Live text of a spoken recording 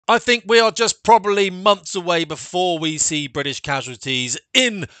I think we are just probably months away before we see British casualties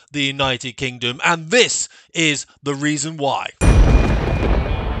in the United Kingdom, and this is the reason why.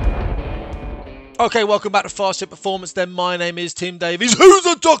 Okay, welcome back to Fast Hit Performance then. My name is Tim Davies. Who's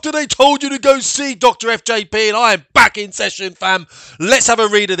the doctor they told you to go see? Dr. FJP, and I am back in session, fam. Let's have a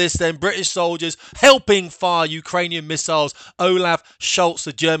read of this then. British soldiers helping fire Ukrainian missiles. Olaf Scholz,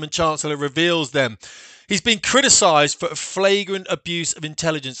 the German Chancellor, reveals them. He's been criticised for a flagrant abuse of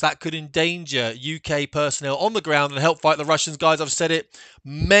intelligence that could endanger UK personnel on the ground and help fight the Russians. Guys, I've said it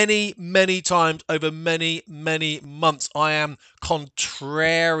many, many times over many, many months. I am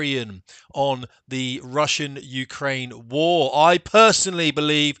contrarian on the Russian-Ukraine war. I personally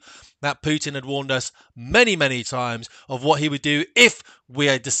believe that Putin had warned us many, many times of what he would do if we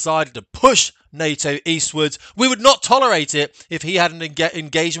had decided to push NATO eastwards. We would not tolerate it if he had an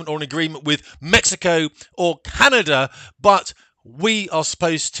engagement or an agreement with Mexico or Canada, but we are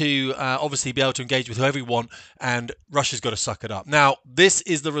supposed to obviously be able to engage with whoever we want, and Russia's got to suck it up. Now, this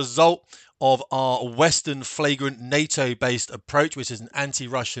is the result of our Western flagrant NATO-based approach, which is an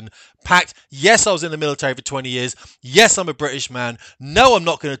anti-Russian pact. Yes, I was in the military for 20 years. Yes, I'm a British man. No, I'm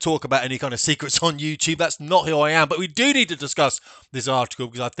not going to talk about any kind of secrets on YouTube. That's not who I am. But we do need to discuss this article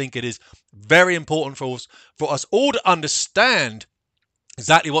because I think it is very important for us all to understand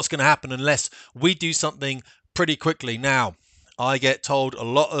exactly what's going to happen unless we do something pretty quickly. Now, I get told a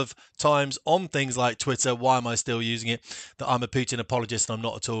lot of times on things like Twitter, why am I still using it, that I'm a Putin apologist, and I'm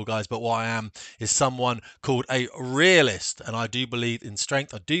not at all, guys. But what I am is someone called a realist, and I do believe in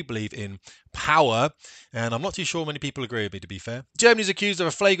strength. I do believe in power, and I'm not too sure many people agree with me, to be fair. Germany is accused of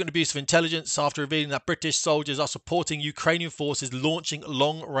a flagrant abuse of intelligence after revealing that British soldiers are supporting Ukrainian forces launching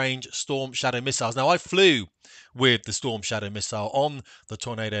long-range Storm Shadow missiles. Now, I flew with the Storm Shadow missile on the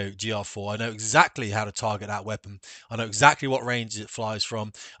Tornado GR4. I know exactly how to target that weapon. I know exactly what range it flies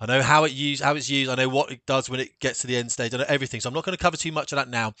from. I know how it's used. I know what it does when it gets to the end stage. I know everything. So I'm not going to cover too much of that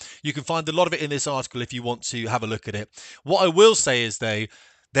now. You can find a lot of it in this article if you want to have a look at it. What I will say is, though,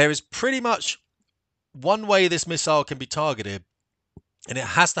 there is pretty much one way this missile can be targeted, and it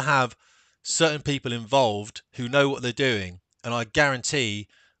has to have certain people involved who know what they're doing. And I guarantee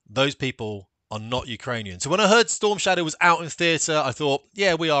those people are not Ukrainian. So when I heard Storm Shadow was out in theatre, I thought,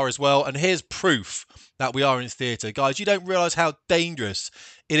 yeah, we are as well. And here's proof that we are in theatre. Guys, you don't realise how dangerous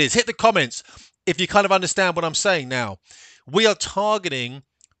it is. Hit the comments if you kind of understand what I'm saying now. We are targeting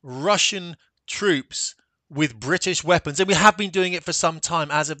Russian troops with British weapons, and we have been doing it for some time,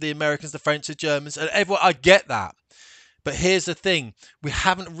 as of the Americans, the French, the Germans, and everyone. I get that. But here's the thing. We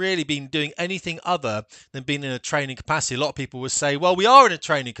haven't really been doing anything other than being in a training capacity. A lot of people would say, well, we are in a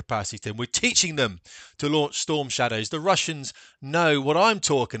training capacity, Tim. We're teaching them to launch Storm Shadows. The Russians know what I'm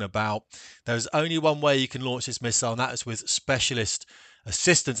talking about. There's only one way you can launch this missile, and that is with specialist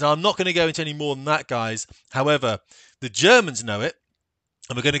assistance. Now, I'm not going to go into any more than that, guys. However, the Germans know it,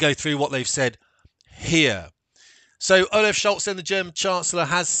 and we're going to go through what they've said here. So Olaf Scholz, then the German Chancellor,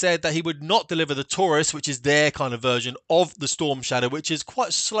 has said that he would not deliver the Taurus, which is their kind of version of the Storm Shadow, which is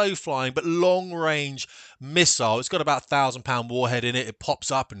quite slow flying but long range missile. It's got about £1,000 warhead in it. It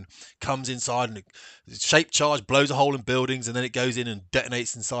pops up and comes inside, and shape charge blows a hole in buildings, and then it goes in and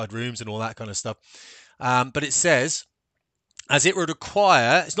detonates inside rooms and all that kind of stuff. But it says, as it would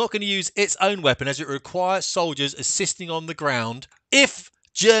require, it's not going to use its own weapon, as it would require soldiers assisting on the ground. If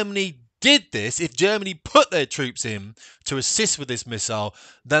Germany did this, if Germany put their troops in to assist with this missile,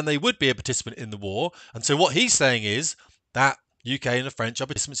 then they would be a participant in the war. And so what he's saying is that UK and the French are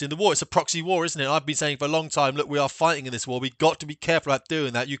participants in the war. It's a proxy war, isn't it? I've been saying for a long time, look, we are fighting in this war. We've got to be careful about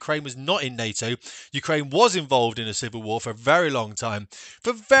doing that. Ukraine was not in NATO. Ukraine was involved in a civil war for a very long time.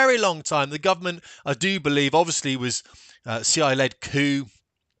 For a very long time, the government, I do believe, obviously was CIA-led coup,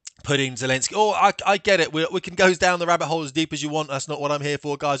 putting Zelensky. Oh, I get it. We can go down the rabbit hole as deep as you want. That's not what I'm here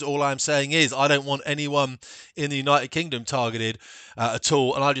for, guys. All I'm saying is I don't want anyone in the United Kingdom targeted at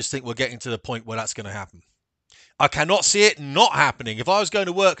all. And I just think we're getting to the point where that's going to happen. I cannot see it not happening. If I was going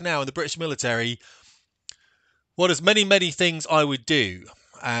to work now in the British military, well, there's many, many things I would do.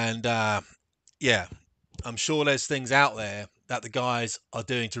 And yeah, I'm sure there's things out there that the guys are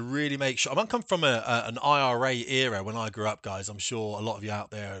doing to really make sure. I come from an IRA era when I grew up, guys. I'm sure a lot of you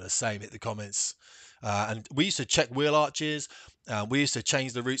out there are the same. Hit the comments. And we used to check wheel arches. We used to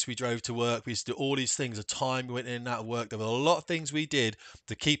change the routes we drove to work. We used to do all these things. The time we went in and out of work. There were a lot of things we did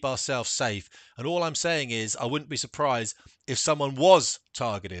to keep ourselves safe. And all I'm saying is I wouldn't be surprised if someone was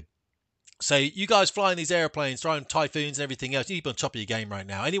targeted. So you guys flying these airplanes, throwing typhoons and everything else, you need to be on top of your game right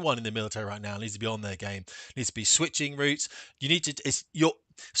now. Anyone in the military right now needs to be on their game. Needs to be switching routes. You need to.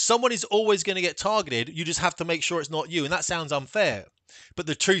 Someone is always going to get targeted. You just have to make sure it's not you. And that sounds unfair. But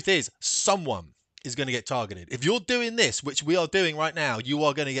the truth is, someone is going to get targeted. If you're doing this, which we are doing right now, you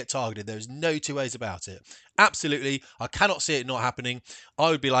are going to get targeted. There's no two ways about it. Absolutely. I cannot see it not happening.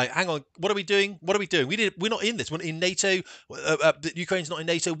 I would be like, hang on, what are we doing? What are we doing? We're not in this. We're not in NATO. Ukraine's not in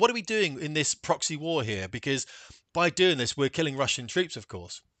NATO. What are we doing in this proxy war here? Because by doing this, we're killing Russian troops, of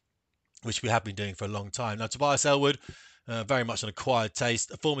course, which we have been doing for a long time. Now, Tobias Elwood, very much an acquired taste,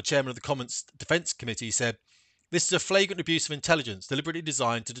 a former chairman of the Commons Defence Committee, said, "This is a flagrant abuse of intelligence, deliberately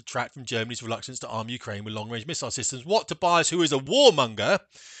designed to detract from Germany's reluctance to arm Ukraine with long-range missile systems." What Tobias, who is a warmonger,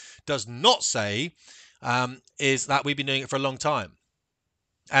 does not say is that we've been doing it for a long time.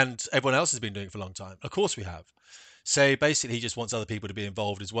 And everyone else has been doing it for a long time. Of course we have. So basically, he just wants other people to be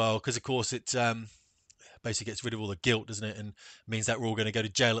involved as well, because, of course, it basically gets rid of all the guilt, doesn't it? And means that we're all going to go to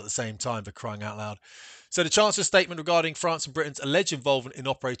jail at the same time, for crying out loud. So the Chancellor's statement regarding France and Britain's alleged involvement in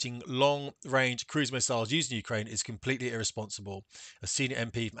operating long-range cruise missiles used in Ukraine is completely irresponsible. A senior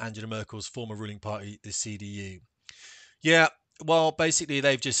MP from Angela Merkel's former ruling party, the CDU. Yeah, well, basically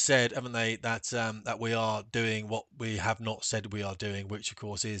they've just said, haven't they, that that we are doing what we have not said we are doing, which of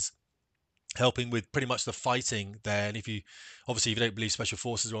course is helping with pretty much the fighting there. And if you don't believe special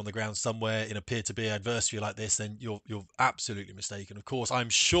forces are on the ground somewhere in a peer-to-peer adversary like this, then you're absolutely mistaken. Of course, I'm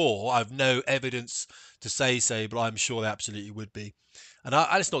sure, I've no evidence to say so, but I'm sure they absolutely would be. And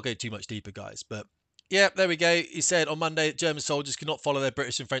let's not go too much deeper, guys. But yeah, there we go. He said on Monday, German soldiers cannot follow their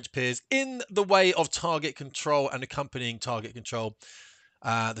British and French peers in the way of target control and accompanying target control.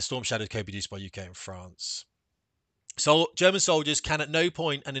 The Storm Shadows co-produced by UK and France. So German soldiers can at no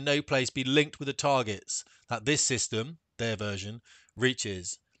point and in no place be linked with the targets that this system, their version,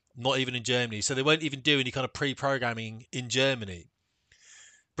 reaches. Not even in Germany. So they won't even do any kind of pre-programming in Germany.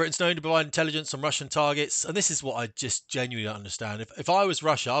 Britain's known to provide intelligence on Russian targets. And this is what I just genuinely don't understand. If I was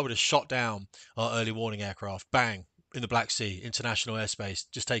Russia, I would have shot down our early warning aircraft. Bang. In the Black Sea, international airspace,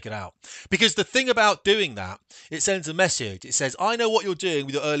 just take it out. Because the thing about doing that, it sends a message. It says, I know what you're doing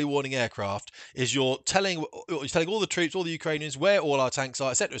with your early warning aircraft is you're telling all the troops, all the Ukrainians, where all our tanks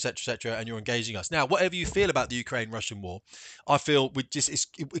are, etc., etc., etc., and you're engaging us. Now, whatever you feel about the Ukraine-Russian war, I feel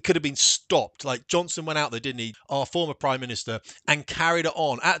it could have been stopped. Like Johnson went out there, didn't he, our former Prime Minister, and carried it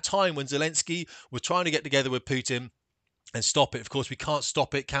on at a time when Zelensky was trying to get together with Putin and stop it. Of course, we can't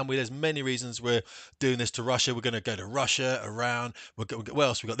stop it, can we? There's many reasons we're doing this to Russia. We're going to go to Russia, Iran. What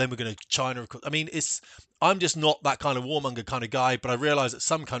else we got? Then we're going to China. I mean, I'm just not that kind of warmonger kind of guy. But I realise that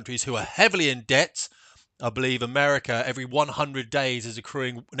some countries who are heavily in debt, I believe America, every 100 days is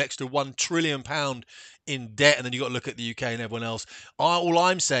accruing an extra £1 trillion in debt, and then you've got to look at the UK and everyone else. All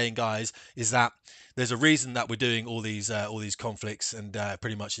I'm saying, guys, is that there's a reason that we're doing all these conflicts, and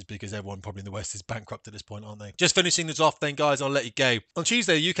pretty much is because everyone probably in the West is bankrupt at this point, aren't they? Just finishing this off then, guys, I'll let you go. On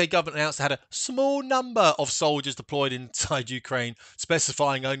Tuesday, the UK government announced it had a small number of soldiers deployed inside Ukraine,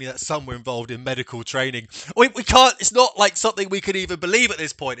 specifying only that some were involved in medical training. We can't, it's not like something we could even believe at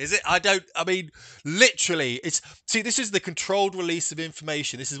this point, is it? I mean, literally, see, this is the controlled release of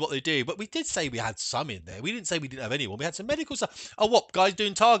information. This is what they do. But we did say we had some in there. We didn't say we didn't have anyone. We had some medical stuff. Oh, what, guys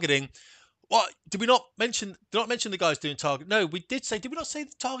doing targeting? What did we not mention? Did not mention the guys doing target? No, we did say. Did we not say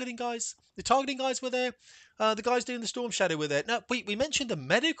the targeting guys? The targeting guys were there. The guys doing the Storm Shadow were there. No, we mentioned the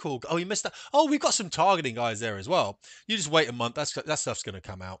medical. Oh, we missed that. Oh, we've got some targeting guys there as well. You just wait a month. That stuff's going to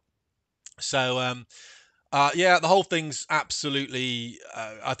come out. So yeah, the whole thing's absolutely,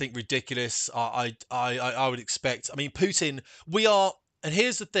 I think, ridiculous. I would expect. I mean, Putin. We are, and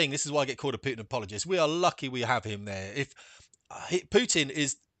here's the thing. This is why I get called a Putin apologist. We are lucky we have him there. If Putin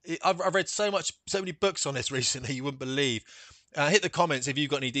is. I've read so many books on this recently, you wouldn't believe. Hit the comments if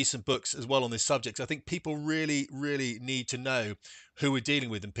you've got any decent books as well on this subject. I think people really, really need to know who we're dealing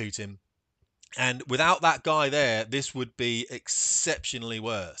with in Putin. And without that guy there, this would be exceptionally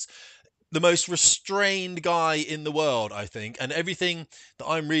worse. The most restrained guy in the world, I think. And everything that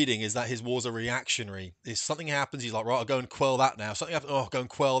I'm reading is that his wars are reactionary. If something happens, he's like, right, I'll go and quell that now. Something happens, oh, I'll go and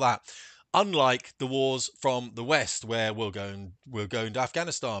quell that. Unlike the wars from the West, where we'll go into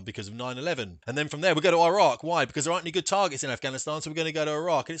Afghanistan because of 9/11, and then from there we'll go to Iraq. Why? Because there aren't any good targets in Afghanistan, so we're going to go to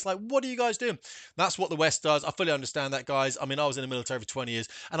Iraq. And it's like, what are you guys doing? That's what the West does. I fully understand that, guys. I mean, I was in the military for 20 years,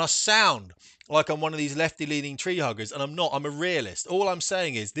 and I sound like I'm one of these lefty-leaning tree huggers, and I'm not. I'm a realist. All I'm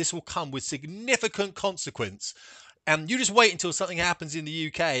saying is this will come with significant consequence, and you just wait until something happens in the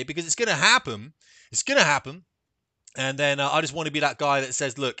UK, because it's going to happen. It's going to happen, and then I just want to be that guy that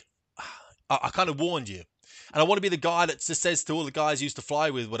says, look, I kind of warned you. And I want to be the guy that just says to all the guys you used to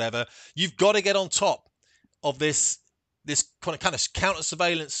fly with, whatever, you've got to get on top of this kind of counter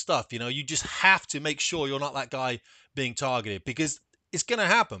surveillance stuff. You know, you just have to make sure you're not that guy being targeted, because It's going to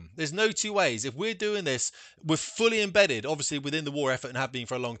happen. There's no two ways. If we're doing this, we're fully embedded, obviously, within the war effort and have been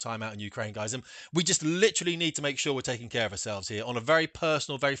for a long time out in Ukraine, guys. And we just literally need to make sure we're taking care of ourselves here on a very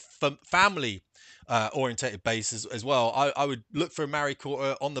personal, very family orientated basis as well. I would look for a Mary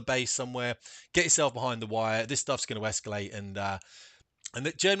quarter on the base somewhere, get yourself behind the wire. This stuff's going to escalate. And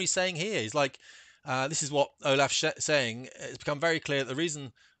that Germany's saying here is like, this is what Olaf's saying. It's become very clear that the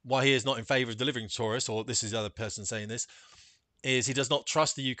reason why he is not in favor of delivering Taurus, or this is the other person saying this, is he does not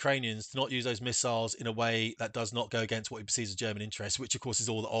trust the Ukrainians to not use those missiles in a way that does not go against what he perceives as German interests, which of course is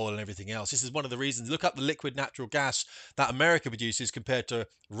all the oil and everything else. This is one of the reasons. Look up the liquid natural gas that America produces compared to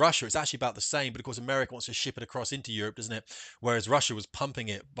Russia. It's actually about the same, but of course America wants to ship it across into Europe, doesn't it? Whereas Russia was pumping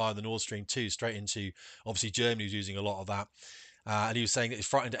it via the Nord Stream 2 straight into, obviously Germany was using a lot of that. And he was saying that he's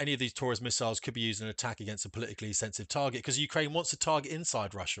frightened any of these Taurus missiles could be used in an attack against a politically sensitive target, because Ukraine wants to target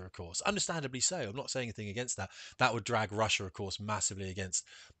inside Russia, of course. Understandably so. I'm not saying anything against that. That would drag Russia, of course, massively against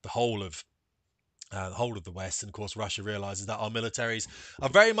the whole of the West. And of course, Russia realizes that our militaries are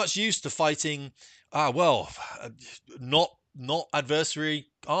very much used to fighting, not adversary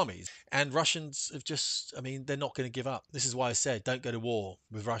armies. And Russians have just, I mean, they're not going to give up. This is why I said, don't go to war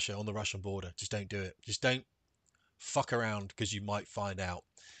with Russia on the Russian border. Just don't do it. Just don't fuck around, because you might find out.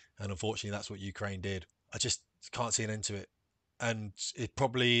 And unfortunately, that's what Ukraine did. I just can't see an end to it. And it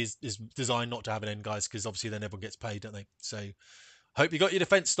probably is designed not to have an end, guys, because obviously then everyone gets paid, don't they? So hope you got your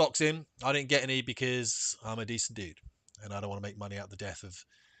defense stocks in. I didn't get any because I'm a decent dude and I don't want to make money out of the death of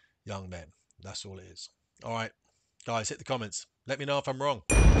young men. That's all it is. All right, guys, hit the comments. Let me know if I'm wrong.